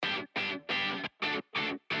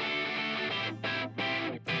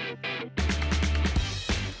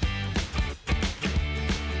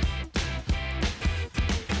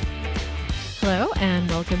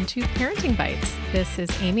welcome to Parenting Bites. This is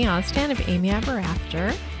Amy Ostan of Amy Ever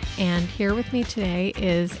After, and here with me today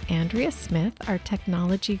is Andrea Smith, our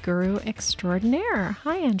technology guru extraordinaire.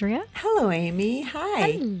 Hi, Andrea. Hello, Amy.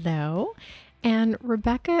 Hi. Hello. And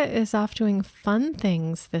Rebecca is off doing fun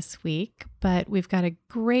things this week, but we've got a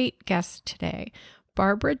great guest today.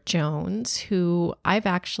 Barbara Jones, who I've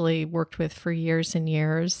actually worked with for years and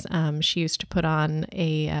years. She used to put on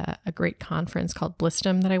a great conference called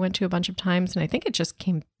Blistum that I went to a bunch of times, and I think it just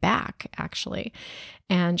came back, actually.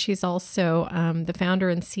 And she's also the founder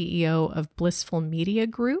and CEO of Blissful Media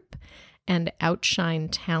Group and Outshine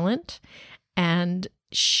Talent. And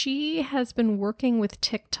she has been working with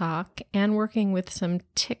TikTok and working with some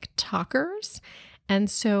TikTokers. And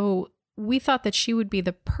so we thought that she would be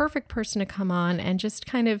the perfect person to come on and just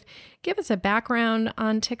kind of give us a background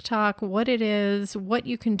on TikTok, what it is, what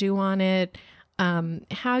you can do on it,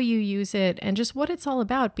 how you use it, and just what it's all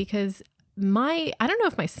about. Because I don't know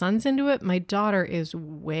if my son's into it. My daughter is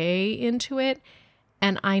way into it,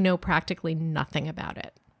 and I know practically nothing about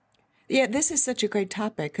it. Yeah, this is such a great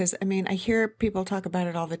topic because, I hear people talk about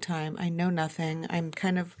it all the time. I know nothing. I'm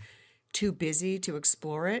kind of too busy to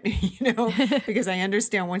explore it, because I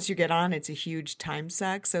understand once you get on, it's a huge time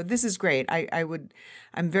suck. So this is great.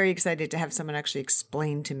 I'm very excited to have someone actually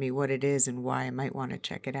explain to me what it is and why I might want to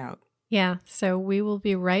check it out. Yeah, so we will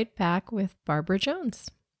be right back with Barbara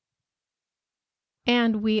Jones.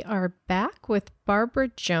 And we are back with Barbara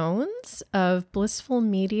Jones of Blissful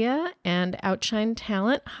Media and Outshine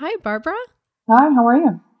Talent. Hi, Barbara. Hi, how are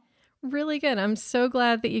you? Really good. I'm so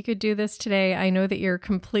glad that you could do this today. I know that you're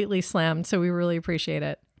completely slammed, so we really appreciate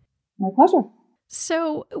it. My pleasure.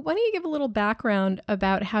 So why don't you give a little background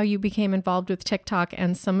about how you became involved with TikTok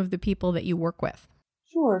and some of the people that you work with?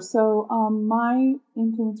 Sure. So my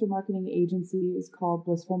influencer marketing agency is called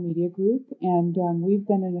Blissful Media Group, and we've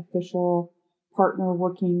been an official partner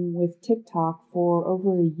working with TikTok for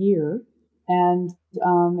over a year. And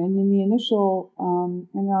in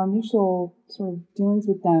our initial sort of dealings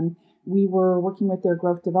with them, we were working with their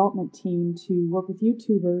growth development team to work with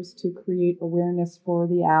YouTubers to create awareness for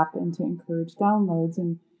the app and to encourage downloads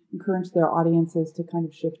and encourage their audiences to kind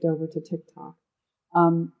of shift over to TikTok.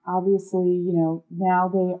 Obviously, now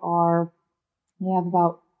they have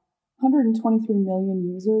about 123 million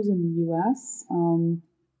users in the US.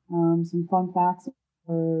 Some fun facts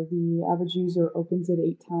are the average user opens it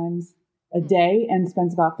 8 times a day and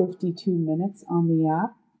spends about 52 minutes on the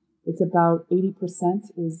app. It's about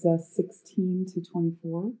 80% is 16 to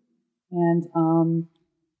 24, and from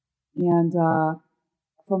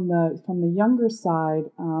the younger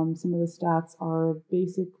side, some of the stats are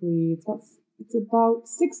basically it's about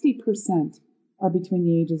 60% are between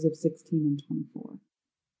the ages of 16 and 24.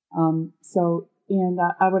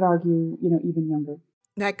 I would argue, even younger.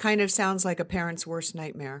 That kind of sounds like a parent's worst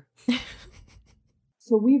nightmare.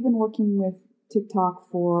 So we've been working with TikTok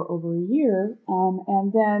for over a year,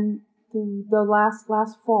 and then the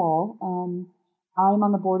last fall, I'm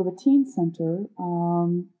on the board of a teen center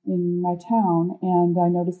in my town, and I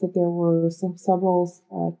noticed that there were several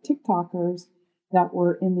TikTokers that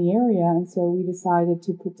were in the area, and so we decided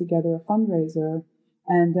to put together a fundraiser.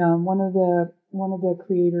 And one of the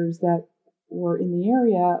creators that were in the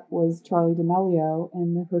area was Charli D'Amelio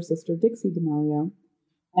and her sister Dixie D'Amelio.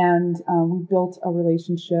 And we built a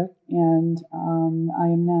relationship, and I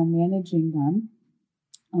am now managing them.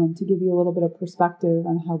 To give you a little bit of perspective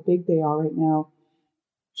on how big they are right now,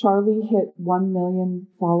 Charli hit 1 million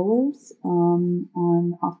followers on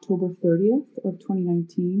October 30th of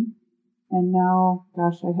 2019. And now,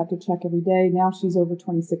 gosh, I have to check every day. Now she's over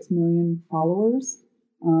 26 million followers.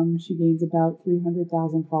 She gains about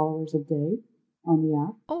 300,000 followers a day on the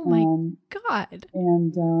app. Oh my God.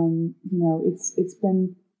 And,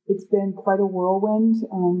 it's been quite a whirlwind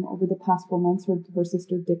over the past 4 months. Her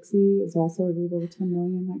sister Dixie is also over 10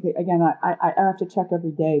 million. Again, I have to check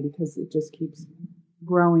every day because it just keeps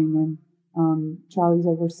growing. And Charli's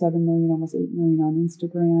over 7 million, almost 8 million on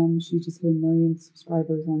Instagram. She just hit 1 million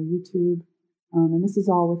subscribers on YouTube. And this is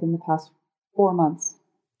all within the past 4 months.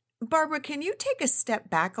 Barbara, can you take a step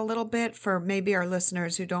back a little bit for maybe our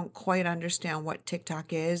listeners who don't quite understand what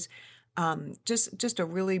TikTok is? Just a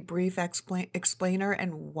really brief explainer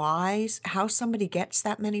and how somebody gets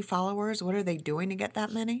that many followers. What are they doing to get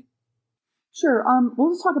that many? Sure.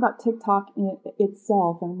 We'll just talk about TikTok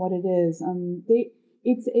itself and what it is.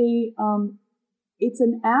 It's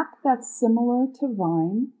an app that's similar to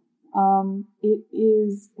Vine. It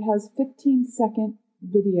has 15-second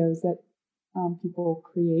videos that people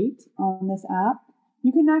create on this app.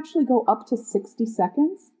 You can actually go up to 60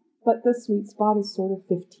 seconds, but the sweet spot is sort of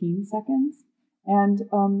 15 seconds. And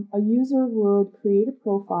a user would create a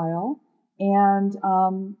profile, and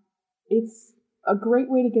it's a great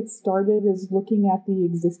way to get started is looking at the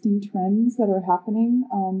existing trends that are happening,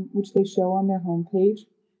 which they show on their homepage.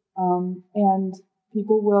 And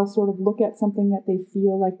people will sort of look at something that they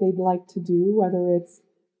feel like they'd like to do, whether it's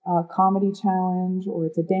a comedy challenge or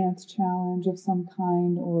it's a dance challenge of some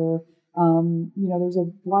kind, or, there's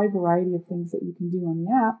a wide variety of things that you can do on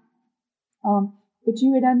the app. But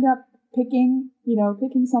you would end up picking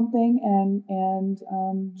something and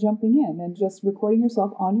jumping in and just recording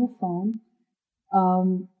yourself on your phone,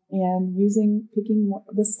 and picking one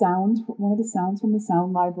of the sounds from the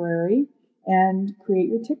sound library and create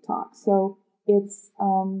your TikTok. So it's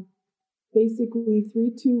basically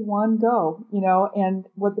 3, 2, 1, go, and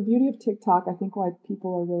what the beauty of TikTok, I think why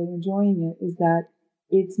people are really enjoying it, is that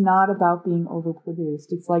it's not about being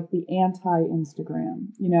overproduced. It's like the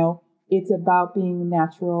anti-Instagram, it's about being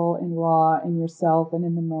natural and raw and yourself and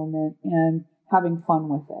in the moment and having fun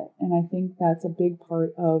with it. And I think that's a big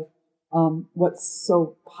part of what's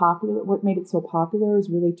so popular. What made it so popular is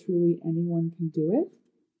really truly anyone can do it.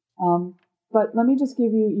 But let me just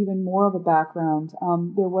give you even more of a background.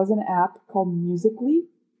 There was an app called Musical.ly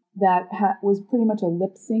that was pretty much a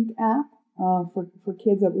lip sync app for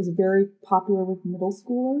kids that was very popular with middle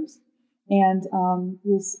schoolers. And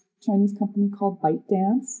this Chinese company called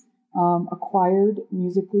ByteDance acquired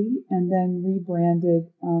Musical.ly and then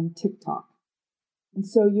rebranded TikTok. And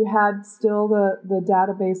so you had still the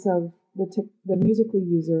database of the Musical.ly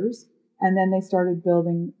users, and then they started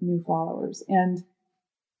building new followers. And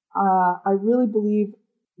I really believe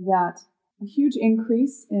that a huge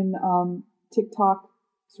increase in TikTok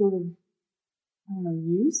sort of,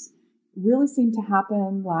 use really seemed to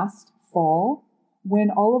happen last fall, when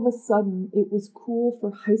all of a sudden it was cool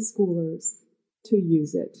for high schoolers to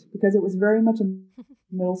use it, because it was very much a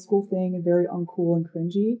middle school thing and very uncool and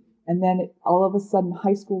cringy. And then all of a sudden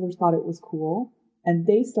high schoolers thought it was cool and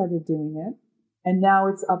they started doing it. And now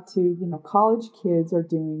it's up to, college kids are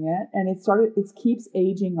doing it, and it keeps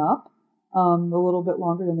aging up a little bit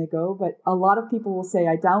longer than they go. But a lot of people will say,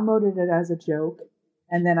 I downloaded it as a joke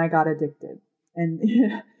and then I got addicted. And,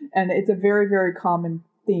 and it's a very, very common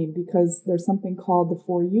theme, because there's something called the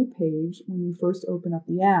For You page when you first open up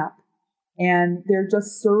the app, and they're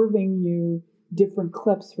just serving you different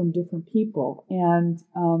clips from different people. And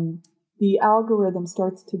the algorithm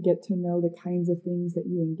starts to get to know the kinds of things that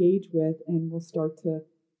you engage with and will start to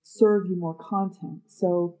serve you more content.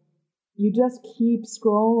 So you just keep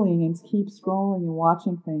scrolling and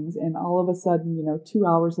watching things. And all of a sudden, 2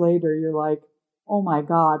 hours later, you're like, oh my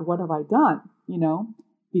God, what have I done?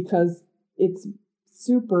 Because it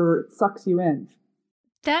sucks you in.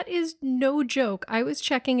 That is no joke. I was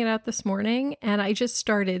checking it out this morning and I just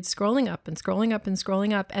started scrolling up and scrolling up and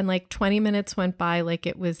scrolling up, and like 20 minutes went by like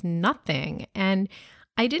it was nothing. And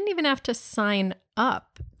I didn't even have to sign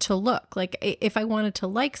up to look. Like if I wanted to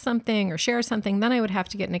like something or share something, then I would have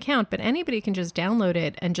to get an account, but anybody can just download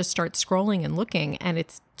it and just start scrolling and looking, and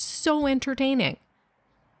it's so entertaining.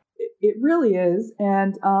 It really is.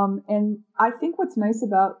 And I think what's nice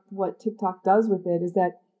about what TikTok does with it is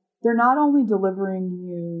that they're not only delivering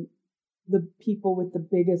you the people with the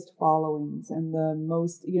biggest followings and the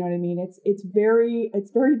most, you know what I mean? It's very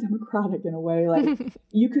democratic in a way. Like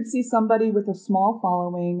you could see somebody with a small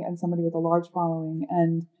following and somebody with a large following,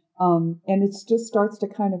 and it just starts to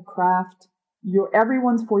kind of craft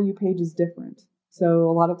everyone's For You page is different.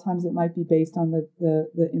 So a lot of times it might be based on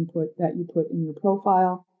the input that you put in your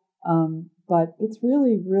profile. But it's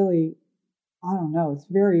really, really, I don't know, it's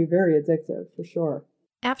very, very addictive for sure.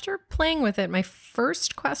 After playing with it, my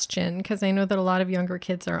first question, because I know that a lot of younger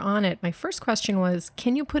kids are on it, my first question was,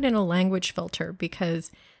 can you put in a language filter?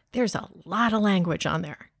 Because there's a lot of language on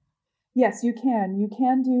there. Yes, you can. You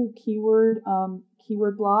can do keyword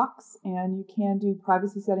blocks, and you can do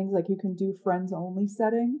privacy settings, like you can do friends only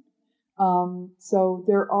setting. So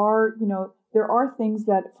there are things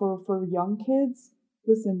that for young kids,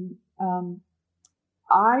 listen,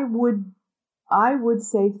 I would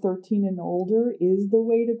say 13 and older is the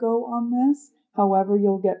way to go on this. However,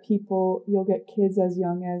 you'll get kids as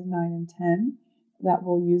young as 9 and 10 that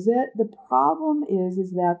will use it. The problem is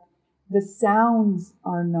that the sounds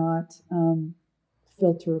are not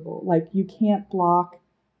filterable. Like you can't block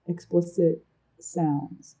explicit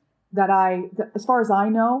sounds. As far as I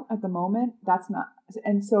know at the moment, that's not.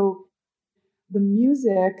 And so the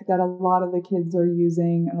music that a lot of the kids are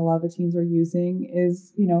using and a lot of the teens are using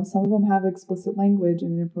is, some of them have explicit language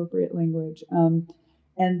and inappropriate language.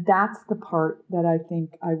 And that's the part that I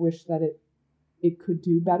think I wish that it could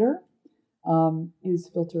do better, is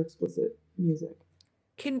filter explicit music.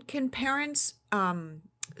 Can parents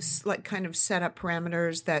like kind of set up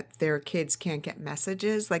parameters that their kids can't get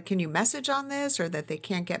messages? Like, can you message on this, or that they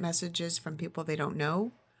can't get messages from people they don't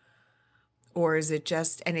know? Or is it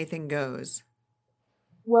just anything goes?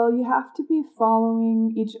 Well, you have to be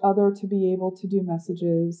following each other to be able to do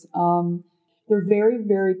messages. They're very,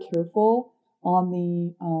 very careful on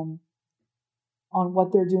the on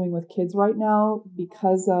what they're doing with kids right now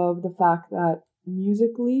because of the fact that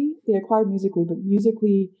they acquired Musically, but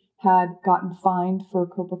Musically had gotten fined for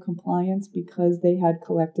COPPA compliance because they had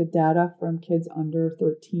collected data from kids under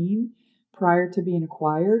 13 prior to being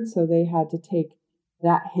acquired. So they had to take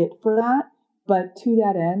that hit for that. But to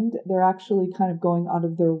that end, they're actually kind of going out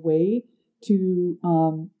of their way to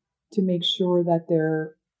make sure that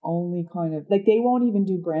they're only kind of like, they won't even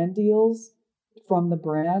do brand deals from the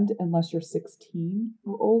brand unless you're 16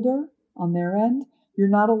 or older on their end. You're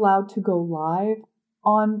not allowed to go live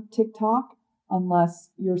on TikTok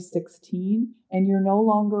unless you're 16, and you're no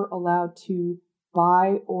longer allowed to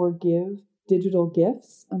buy or give digital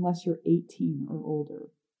gifts unless you're 18 or older.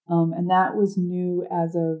 And that was new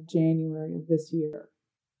as of January of this year.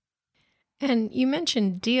 And you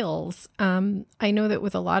mentioned deals. I know that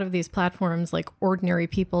with a lot of these platforms, like ordinary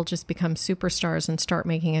people just become superstars and start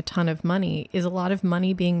making a ton of money. Is a lot of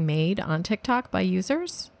money being made on TikTok by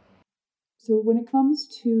users? So when it comes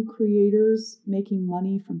to creators making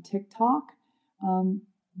money from TikTok,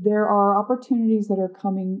 there are opportunities that are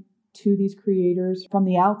coming to these creators from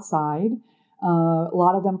the outside. A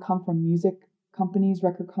lot of them come from music companies,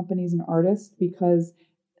 record companies, and artists, because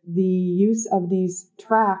the use of these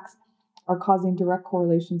tracks are causing direct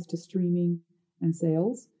correlations to streaming and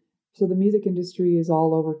sales. So the music industry is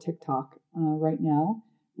all over TikTok right now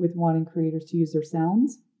with wanting creators to use their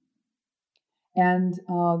sounds. And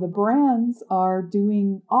the brands are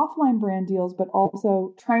doing offline brand deals, but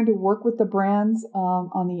also trying to work with the brands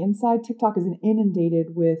on the inside. TikTok is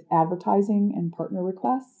inundated with advertising and partner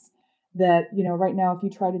requests that, right now, if you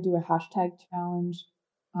try to do a hashtag challenge,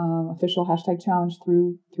 official hashtag challenge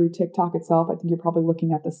through TikTok itself, I think you're probably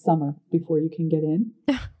looking at the summer before you can get in.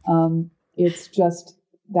 It's just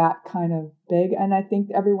that kind of big. And I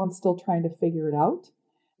think everyone's still trying to figure it out.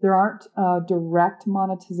 There aren't direct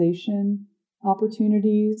monetization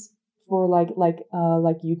opportunities for like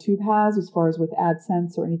YouTube has, as far as with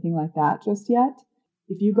AdSense or anything like that just yet.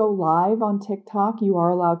 If you go live on TikTok, you are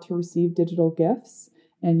allowed to receive digital gifts,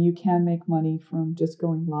 and you can make money from just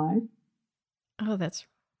going live. Oh, that's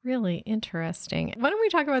really interesting. Why don't we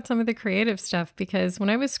talk about some of the creative stuff? Because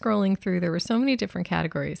when I was scrolling through, there were so many different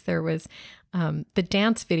categories. There was the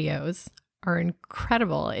dance videos are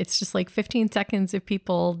incredible. It's just like 15 seconds of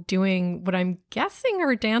people doing what I'm guessing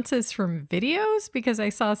are dances from videos, because I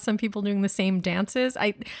saw some people doing the same dances.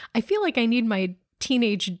 I feel like I need my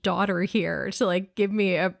teenage daughter here to like give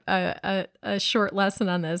me a short lesson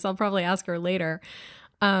on this. I'll probably ask her later.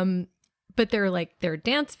 But there are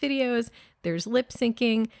dance videos, there's lip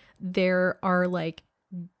syncing, there are like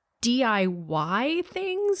DIY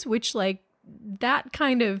things, which like that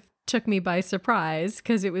kind of took me by surprise,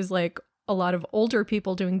 because it was like a lot of older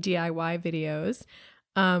people doing DIY videos.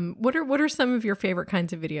 What are some of your favorite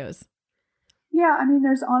kinds of videos? Yeah, I mean,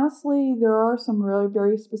 there are some really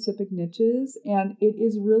very specific niches, and it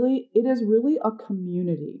is really a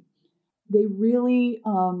community. They really,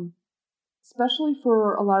 especially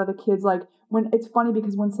for a lot of the kids, like when it's funny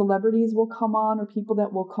because when celebrities will come on, or people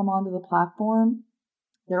that will come onto the platform,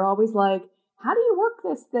 they're always like, how do you work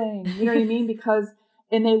this thing? You know what I mean?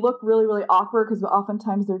 And they look really, really awkward because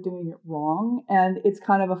oftentimes they're doing it wrong. And it's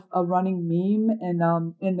kind of a running meme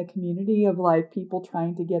in the community of like people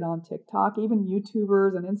trying to get on TikTok, even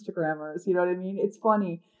YouTubers and Instagrammers. You know what I mean? It's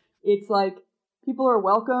funny. It's like people are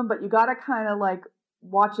welcome, but you got to kind of like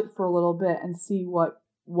watch it for a little bit and see what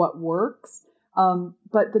works.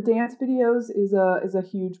 But the dance videos is a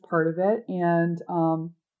huge part of it. And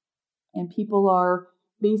people are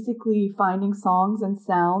basically finding songs and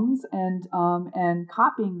sounds and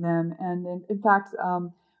copying them. And in fact,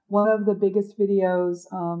 one of the biggest videos,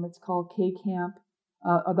 it's called K Camp.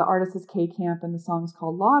 The artist is K Camp, and the song is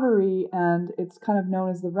called Lottery, and it's kind of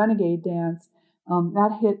known as the Renegade Dance.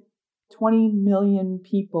 That hit 20 million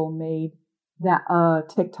people made that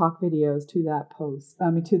TikTok videos to that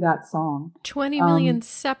to that song. 20 million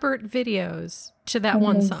separate videos to that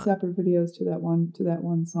one song. Separate videos to that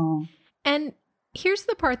one song. And here's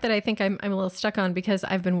the part that I think I'm a little stuck on, because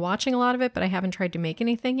I've been watching a lot of it, but I haven't tried to make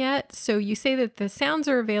anything yet. So you say that the sounds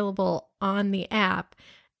are available on the app,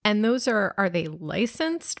 and those are they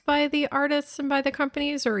licensed by the artists and by the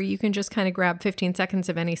companies, or you can just kind of grab 15 seconds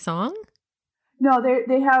of any song? No,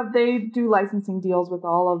 they do licensing deals with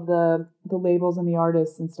all of the labels and the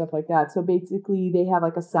artists and stuff like that. So basically they have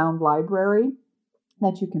like a sound library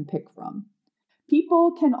that you can pick from.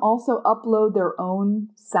 People can also upload their own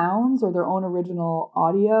sounds or their own original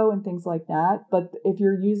audio and things like that. But if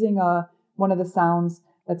you're using one of the sounds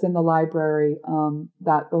that's in the library,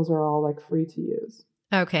 those are all like free to use.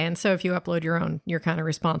 Okay, and so if you upload your own, you're kind of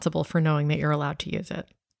responsible for knowing that you're allowed to use it.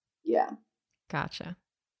 Yeah. Gotcha.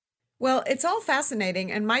 Well, it's all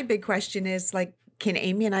fascinating. And my big question is like, can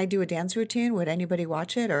Amy and I do a dance routine? Would anybody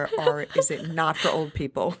watch it or is it not for old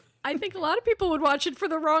people? I think a lot of people would watch it for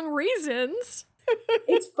the wrong reasons.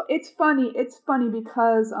 It's funny. It's funny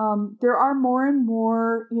because there are more and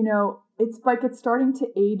more, it's like it's starting to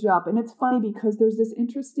age up. And it's funny because there's this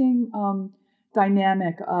interesting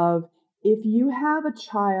dynamic of if you have a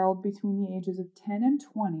child between the ages of 10 and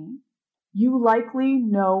 20, you likely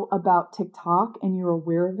know about TikTok and you're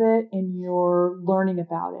aware of it and you're learning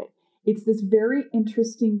about it. It's this very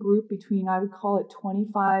interesting group between, I would call it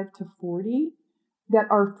 25 to 40, that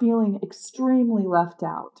are feeling extremely left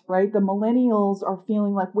out, right? The millennials are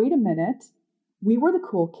feeling like, wait a minute, we were the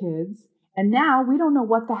cool kids, and now we don't know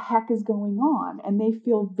what the heck is going on. And they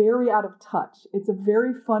feel very out of touch. It's a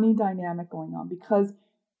very funny dynamic going on because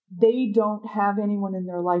they don't have anyone in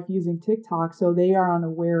their life using TikTok, so they are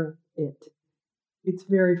unaware of it. It's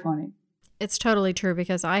very funny. It's totally true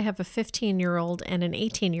because I have a 15-year-old and an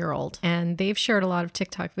 18-year-old, and they've shared a lot of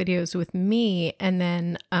TikTok videos with me. And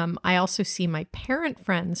then I also see my parent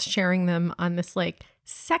friends sharing them on this like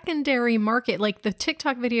secondary market. Like the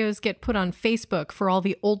TikTok videos get put on Facebook for all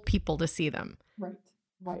the old people to see them.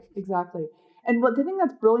 Right, exactly. And the thing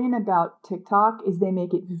that's brilliant about TikTok is they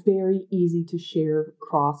make it very easy to share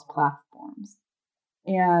cross platforms.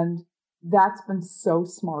 And that's been so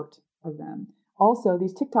smart of them. Also,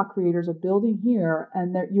 these TikTok creators are building here,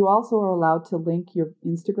 and you also are allowed to link your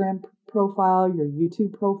Instagram profile, your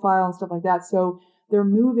YouTube profile, and stuff like that. So they're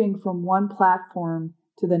moving from one platform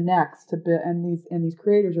to the next, and these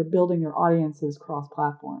creators are building their audiences cross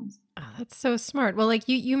platforms. Oh, that's so smart. Well, like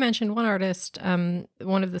you mentioned one artist,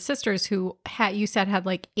 one of the sisters who you said had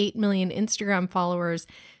like 8 million Instagram followers.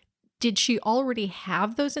 Did she already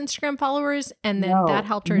have those Instagram followers, and then that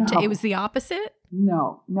helped her to? It was the opposite.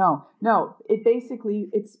 No.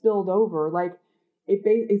 It spilled over. Like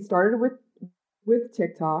it started with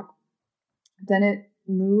TikTok, then it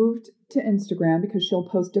moved to Instagram because she'll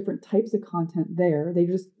post different types of content there. They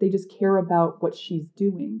just care about what she's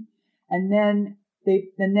doing, and then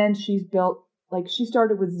she's built, like, she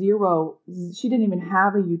started with zero. She didn't even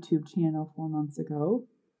have a YouTube channel 4 months ago,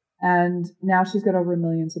 and now she's got over 1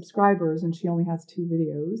 million subscribers, and she only has 2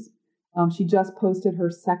 videos. She just posted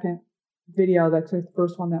her second video. That's the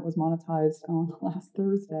first one that was monetized on last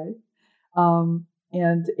Thursday.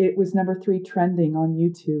 And it was number 3 trending on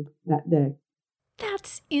YouTube that day.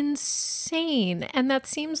 That's insane. And that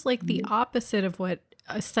seems like the opposite of what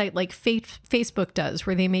a site like Facebook does,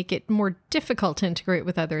 where they make it more difficult to integrate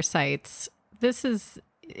with other sites. This is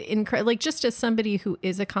incredible. Like, just as somebody who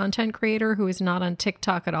is a content creator who is not on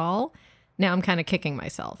TikTok at all, now I'm kind of kicking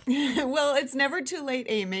myself. Well, it's never too late,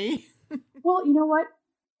 Amy. Well, you know what?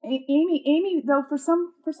 Amy, though, for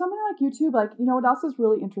something like YouTube, like, you know what else is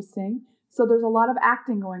really interesting? So there's a lot of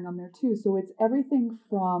acting going on there too. So it's everything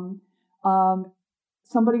from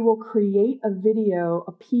somebody will create a video,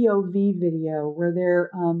 a POV video, where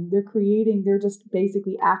they're just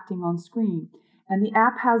basically acting on screen. And the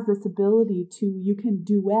app has this ability you can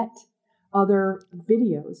duet other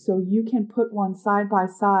videos. So you can put one side by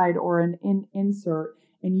side or an insert,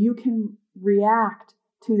 and you can react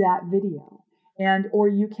to that video. Or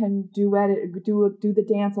you can duet it, do the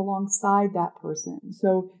dance alongside that person.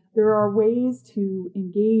 So there are ways to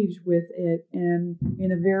engage with it in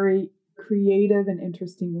a very creative and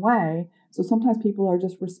interesting way. So sometimes people are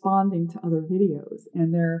just responding to other videos,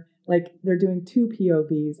 and they're doing 2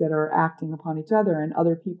 POVs that are acting upon each other, and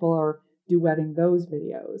other people are duetting those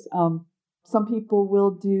videos. Some people will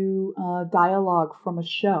do dialogue from a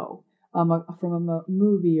show. From a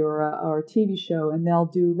movie or a TV show, and they'll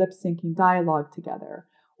do lip syncing dialogue together,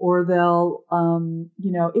 or they'll,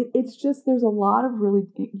 it's just, there's a lot of really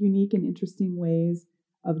unique and interesting ways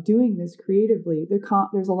of doing this creatively.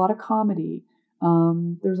 There's a lot of comedy.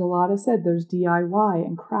 There's a lot of there's DIY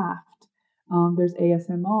and craft. There's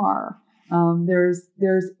ASMR.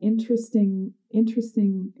 There's interesting,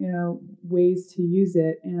 ways to use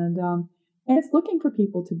it, and it's looking for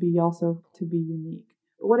people to be unique.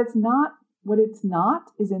 But what it's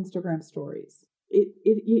not is Instagram stories.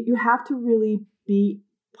 You have to really be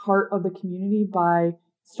part of the community by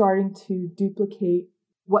starting to duplicate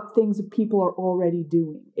what things people are already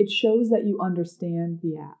doing. It shows that you understand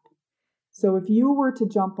the app. So if you were to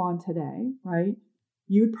jump on today, right,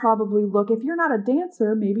 you'd probably look, if you're not a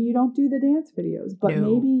dancer, maybe you don't do the dance videos, but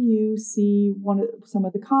No. maybe you see some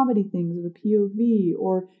of the comedy things or the POV,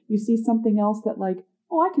 or you see something else that like,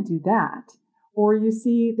 oh, I could do that. Or you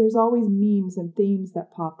see there's always memes and themes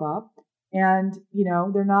that pop up, and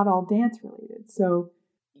they're not all dance related. So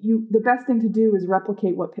the best thing to do is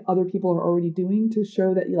replicate what other people are already doing to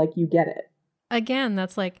show that you get it. Again,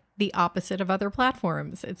 that's like the opposite of other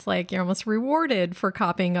platforms. It's like you're almost rewarded for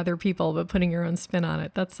copying other people, but putting your own spin on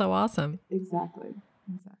it. That's so awesome. Exactly.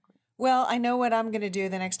 Well, I know what I'm going to do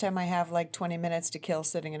the next time I have like 20 minutes to kill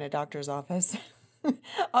sitting in a doctor's office.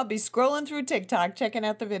 I'll be scrolling through TikTok, checking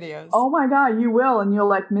out the videos. Oh my God, you will. And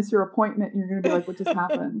you'll miss your appointment. And you're going to be like, what just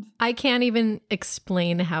happened? I can't even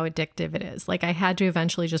explain how addictive it is. Like I had to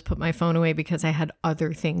eventually just put my phone away because I had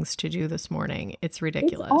other things to do this morning. It's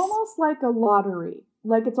ridiculous. It's almost like a lottery.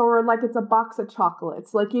 Like it's a box of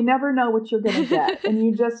chocolates. Like you never know what you're going to get. And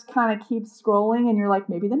you just kind of keep scrolling and you're like,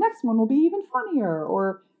 maybe the next one will be even funnier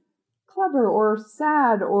or clever or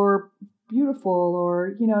sad or beautiful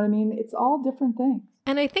or, you know what I mean? It's all different things.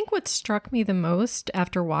 And I think what struck me the most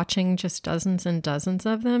after watching just dozens and dozens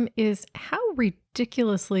of them is how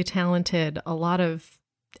ridiculously talented a lot of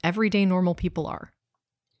everyday normal people are.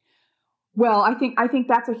 Well, I think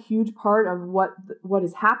that's a huge part of what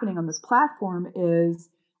is happening on this platform is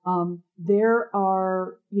there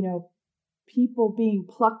are, people being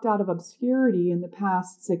plucked out of obscurity in the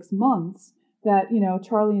past 6 months that,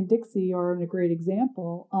 Charlie and Dixie are a great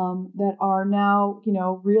example, that are now,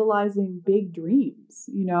 realizing big dreams.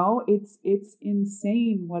 It's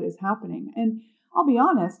insane what is happening. And I'll be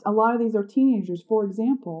honest, a lot of these are teenagers. For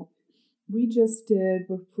example, we just did,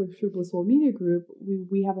 through Blissful Media Group,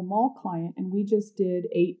 we have a mall client, and we just did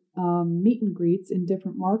 8 meet and greets in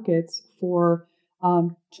different markets for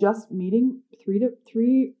just meeting 3 to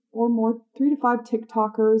 5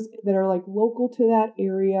 TikTokers that are like local to that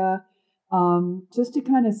area, just to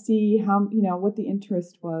kind of see how, what the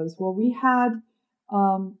interest was. Well, we had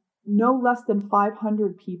no less than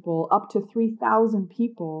 500 people, up to 3,000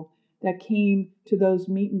 people that came to those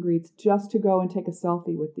meet and greets just to go and take a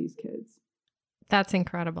selfie with these kids. That's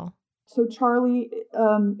incredible. So Charlie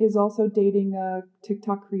is also dating a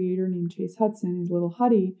TikTok creator named Chase Hudson, his little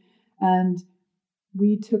Huddy, and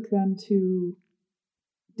we took them to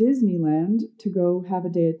Disneyland to go have a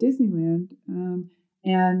day at Disneyland,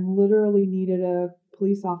 and literally needed a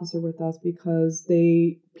police officer with us because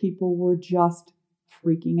people were just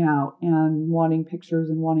freaking out and wanting pictures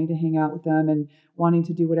and wanting to hang out with them and wanting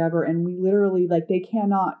to do whatever. And we literally, they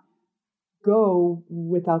cannot go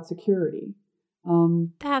without security.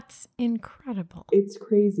 That's incredible. It's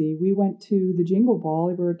crazy. We went to the Jingle Ball.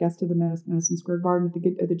 We were a guest of the Madison Square Garden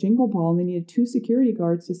at the Jingle Ball, and they needed 2 security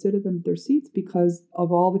guards to sit at their seats because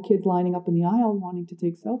of all the kids lining up in the aisle wanting to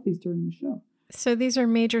take selfies during the show. So these are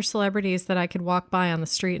major celebrities that I could walk by on the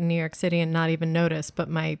street in New York City and not even notice, but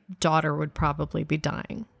my daughter would probably be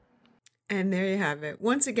dying. And there you have it.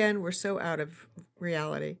 Once again, we're so out of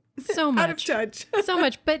reality. So much. Out of touch. So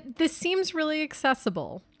much. But this seems really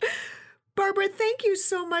accessible. Barbara, thank you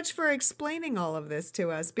so much for explaining all of this to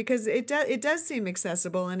us, because it does seem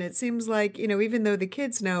accessible, and it seems like, even though the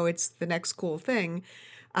kids know it's the next cool thing,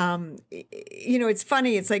 it's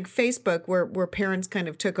funny. It's like Facebook where parents kind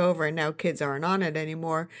of took over and now kids aren't on it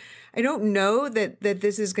anymore. I don't know that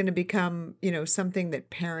this is going to become, something that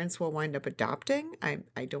parents will wind up adopting.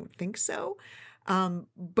 I don't think so.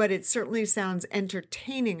 But it certainly sounds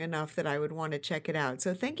entertaining enough that I would want to check it out.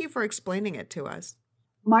 So thank you for explaining it to us.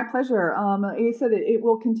 My pleasure. Like I said, it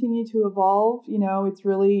will continue to evolve.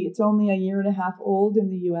 It's only a year and a half old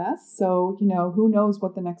in the US. So, who knows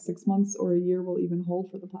what the next 6 months or a year will even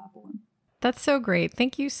hold for the platform. That's so great.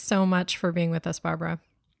 Thank you so much for being with us, Barbara.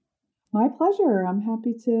 My pleasure. I'm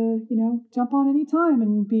happy to, jump on anytime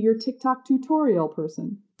and be your TikTok tutorial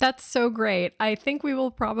person. That's so great. I think we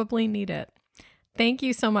will probably need it. Thank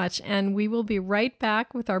you so much. And we will be right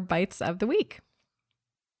back with our bites of the week.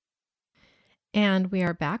 And we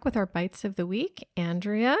are back with our bites of the week.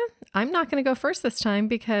 Andrea, I'm not going to go first this time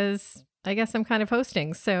because I guess I'm kind of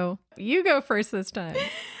hosting. So you go first this time.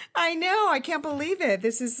 I know. I can't believe it.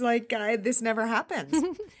 This is like, this never happens.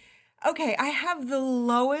 Okay. I have the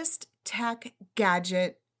lowest tech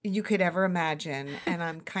gadget you could ever imagine, and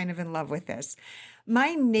I'm kind of in love with this.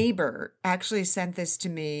 My neighbor actually sent this to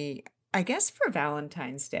me, I guess, for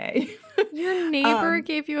Valentine's Day. Your neighbor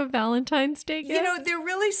gave you a Valentine's Day gift? They're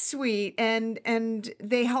really sweet, and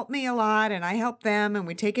they help me a lot, and I help them, and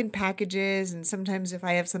we take in packages, and sometimes if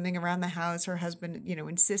I have something around the house, her husband,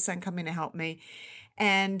 insists on coming to help me.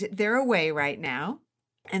 and they're away right now.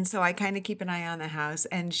 And so I kind of keep an eye on the house.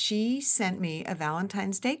 And she sent me a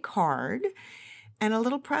Valentine's Day card and a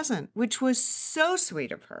little present, which was so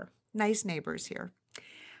sweet of her. Nice neighbors here.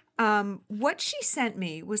 What she sent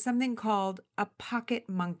me was something called a pocket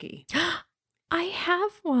monkey. I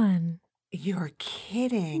have one. You're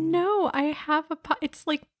kidding. No, I have it's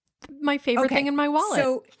like my favorite thing in my wallet.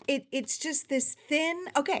 So it's just this thin,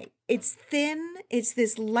 it's thin. It's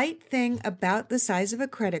this light thing about the size of a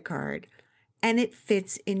credit card, and it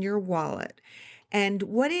fits in your wallet. And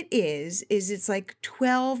what it is it's like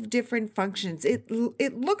 12 different functions. It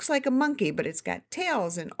looks like a monkey, but it's got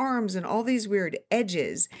tails and arms and all these weird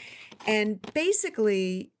edges. And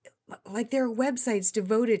basically, like, there are websites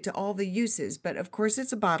devoted to all the uses, but of course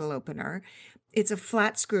it's a bottle opener. It's a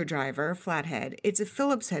flat screwdriver, flathead. It's a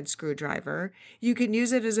Phillips head screwdriver. You can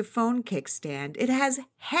use it as a phone kickstand. It has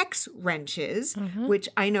hex wrenches, which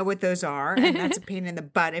I know what those are, and that's a pain in the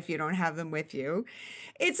butt if you don't have them with you.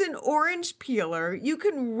 It's an orange peeler. You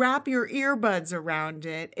can wrap your earbuds around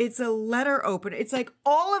it. It's a letter opener. It's like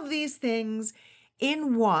all of these things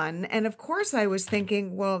in one. And of course I was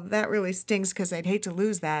thinking, well, that really stinks because I'd hate to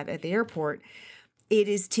lose that at the airport. It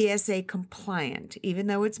is TSA compliant, even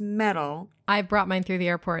though it's metal. I've brought mine through the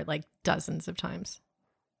airport like dozens of times.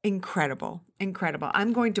 Incredible. Incredible.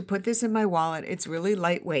 I'm going to put this in my wallet. It's really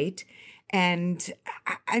lightweight. And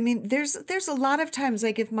I mean, there's a lot of times,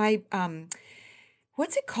 like if my,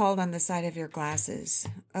 what's it called on the side of your glasses?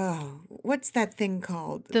 Oh, what's that thing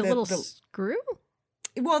called? The little screw?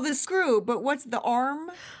 Well, the screw, but what's the arm?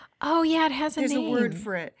 Oh, yeah, it has a name. There's a word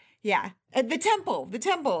for it. Yeah. The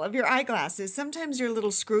temple of your eyeglasses. Sometimes your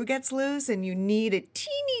little screw gets loose and you need a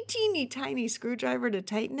teeny tiny screwdriver to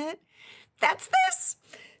tighten it. That's this.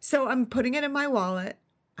 So I'm putting it in my wallet.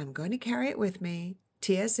 I'm going to carry it with me.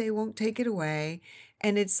 TSA won't take it away.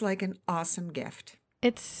 And it's like an awesome gift.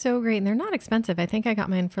 It's so great. And they're not expensive. I think I got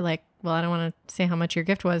mine for like, well, I don't want to say how much your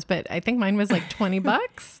gift was, but I think mine was like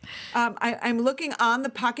 $20. I'm looking on the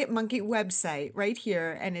Pocket Monkey website right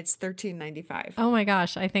here, and it's $13.95. Oh my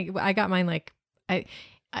gosh. I think I got mine like, I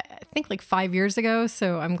think like 5 years ago.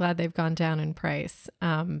 So I'm glad they've gone down in price.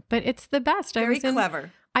 But it's the best. Very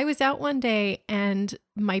clever. I was out one day and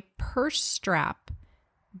my purse strap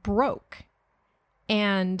broke,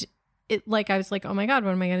 and I was like, oh my God,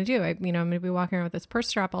 what am I going to do? I'm going to be walking around with this purse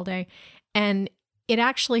strap all day. And it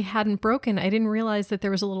actually hadn't broken. I didn't realize that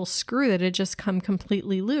there was a little screw that had just come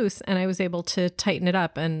completely loose, and I was able to tighten it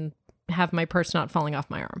up and have my purse not falling off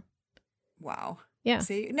my arm. Wow. Yeah.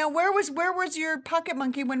 See, now where was your pocket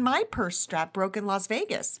monkey when my purse strap broke in Las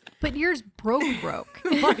Vegas? But yours broke.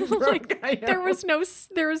 Mine broke. I know. There was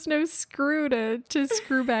no screw to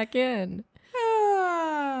screw back in.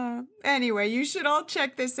 Anyway, you should all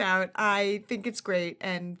check this out. I think it's great.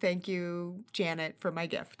 And thank you, Janet, for my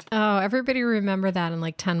gift. Oh, everybody remember that in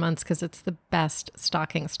like 10 months because it's the best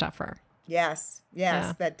stocking stuffer. Yes,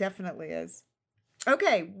 Yeah. that definitely is.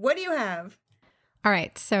 Okay, what do you have? All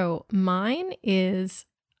right. So mine is,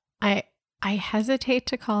 I hesitate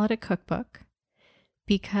to call it a cookbook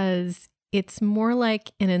because it's more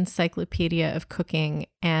like an encyclopedia of cooking,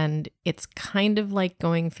 and it's kind of like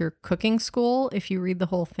going through cooking school if you read the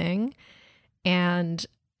whole thing. And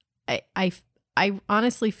I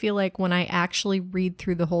honestly feel like when I actually read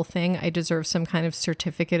through the whole thing, I deserve some kind of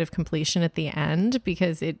certificate of completion at the end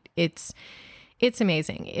because it's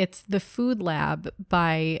amazing. It's The Food Lab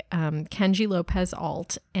by Kenji Lopez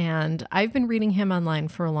Alt, and I've been reading him online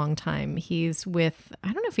for a long time. He's with,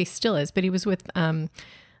 I don't know if he still is, but he was with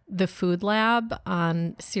The Food Lab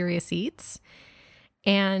on Serious Eats.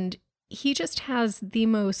 And he just has the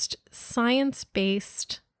most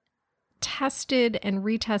science-based, tested and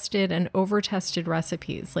retested and over-tested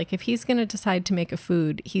recipes. Like if he's going to decide to make a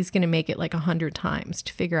food, he's going to make it like 100 times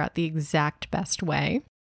to figure out the exact best way.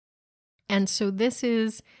 And so this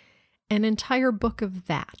is an entire book of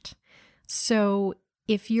that. So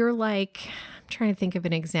if you're like, I'm trying to think of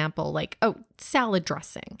an example, like, salad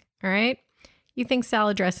dressing, all right? You think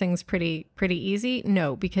salad dressing's pretty easy?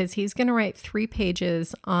 No, because he's going to write 3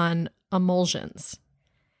 pages on emulsions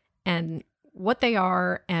and what they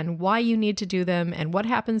are and why you need to do them and what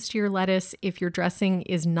happens to your lettuce if your dressing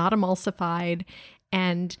is not emulsified.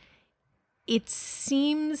 And it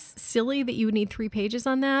seems silly that you would need 3 pages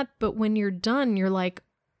on that, but when you're done, you're like,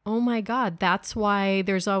 oh my God, that's why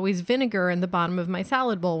there's always vinegar in the bottom of my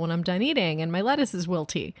salad bowl when I'm done eating and my lettuce is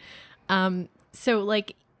wilty. So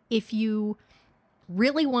like if you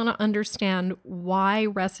really want to understand why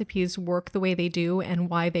recipes work the way they do and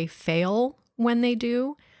why they fail when they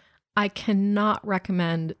do, I cannot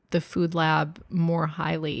recommend the Food Lab more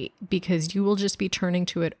highly because you will just be turning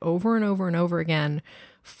to it over and over and over again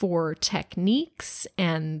for techniques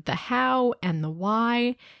and the how and the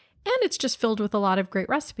why. And it's just filled with a lot of great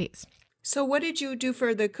recipes. So what did you do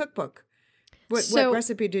for the cookbook? What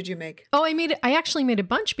recipe did you make? Oh, I actually made a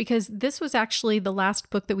bunch because this was actually the last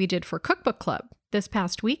book that we did for Cookbook Club this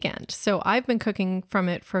past weekend. So I've been cooking from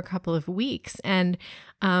it for a couple of weeks, and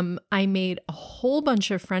I made a whole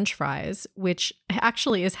bunch of French fries, which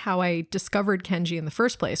actually is how I discovered Kenji in the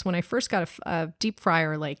first place. When I first got a deep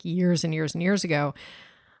fryer like years and years and years ago,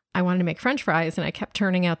 I wanted to make French fries, and I kept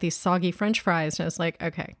turning out these soggy French fries, and I was like,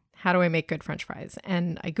 okay, how do I make good French fries?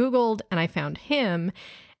 And I Googled and I found him.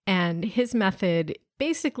 And his method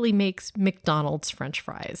basically makes McDonald's French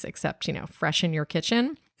fries, except, fresh in your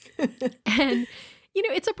kitchen. And,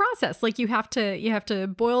 it's a process. Like you have to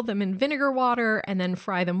boil them in vinegar water and then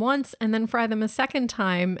fry them once and then fry them a second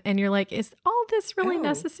time. And you're like, is all this really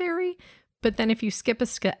necessary? But then if you skip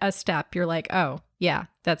a step, you're like, oh, yeah,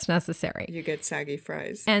 that's necessary. You get saggy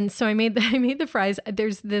fries. And so I made the fries.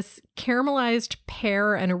 There's this caramelized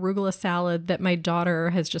pear and arugula salad that my daughter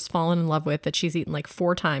has just fallen in love with that she's eaten like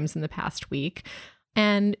 4 times in the past week.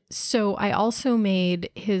 And so I also made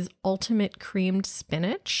his ultimate creamed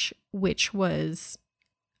spinach, which was,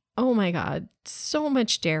 oh my God, so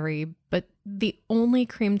much dairy, but the only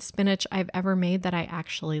creamed spinach I've ever made that I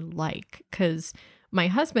actually like, because my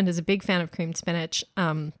husband is a big fan of creamed spinach.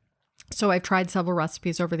 So I've tried several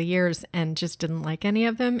recipes over the years and just didn't like any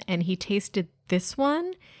of them. And he tasted this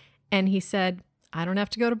one and he said, I don't have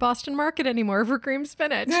to go to Boston Market anymore for creamed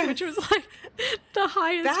spinach, which was like the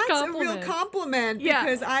highest compliment. That's a real compliment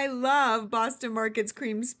because I love Boston Market's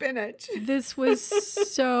creamed spinach. This was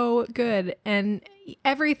so good. And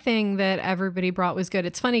everything that everybody brought was good.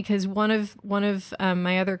 It's funny because one of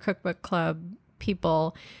my other cookbook club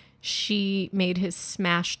people, she made his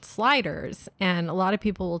smashed sliders. And a lot of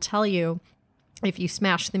people will tell you, if you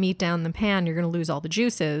smash the meat down in the pan, you're going to lose all the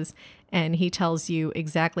juices. And he tells you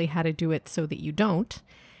exactly how to do it so that you don't.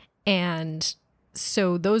 And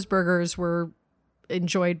so those burgers were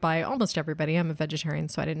enjoyed by almost everybody. I'm a vegetarian,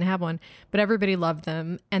 so I didn't have one, but everybody loved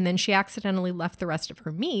them. And then she accidentally left the rest of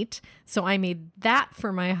her meat. So I made that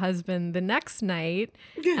for my husband the next night.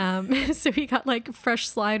 So he got like fresh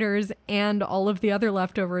sliders and all of the other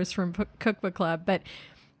leftovers from Cookbook Club. But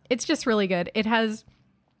it's just really good. It has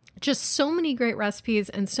just so many great recipes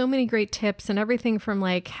and so many great tips and everything from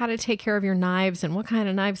like how to take care of your knives and what kind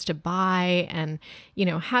of knives to buy and,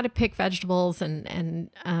 how to pick vegetables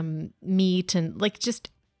and meat and like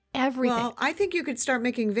just everything. Well, I think you could start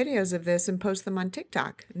making videos of this and post them on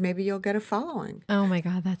TikTok. Maybe you'll get a following. Oh my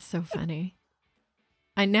God, that's so funny.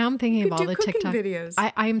 Now I'm thinking of all the TikTok videos.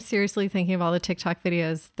 I'm seriously thinking of all the TikTok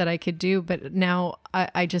videos that I could do, but now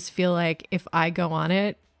I just feel like if I go on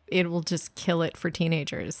it, it will just kill it for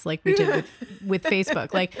teenagers like we did with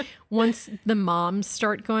Facebook. Like once the moms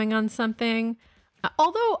start going on something,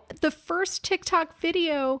 although the first TikTok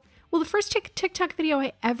video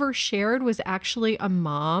I ever shared was actually a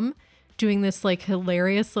mom doing this like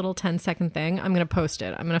hilarious little 10-second thing. I'm going to post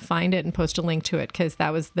it. I'm going to find it and post a link to it because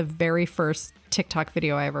that was the very first TikTok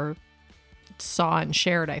video I ever saw and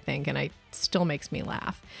shared, I think. And it still makes me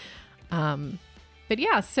laugh. But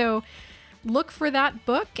yeah, so look for that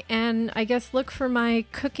book, and I guess look for my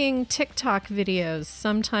cooking TikTok videos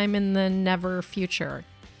sometime in the never future.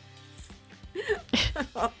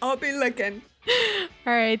 I'll be looking.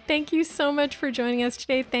 All right. Thank you so much for joining us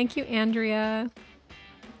today. Thank you, Andrea.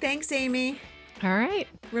 Thanks, Amy. All right.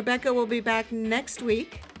 Rebecca will be back next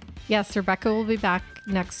week. Yes, Rebecca will be back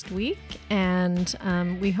next week, and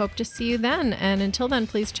we hope to see you then. And until then,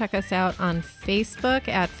 please check us out on Facebook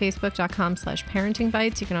at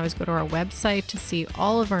facebook.com/parentingbites. You can always go to our website to see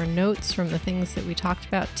all of our notes from the things that we talked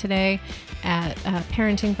about today at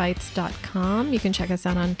parentingbites.com. You can check us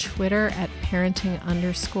out on Twitter at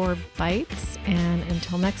parenting_bites. And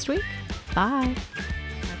until next week, bye.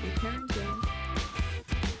 Happy parenting.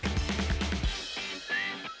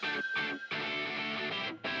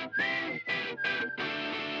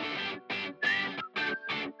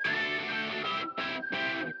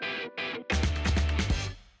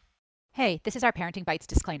 Hey, this is our Parenting Bites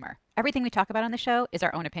disclaimer. Everything we talk about on the show is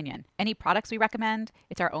our own opinion. Any products we recommend,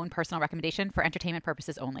 it's our own personal recommendation for entertainment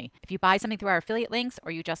purposes only. If you buy something through our affiliate links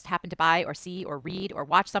or you just happen to buy or see or read or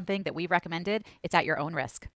watch something that we've recommended, it's at your own risk.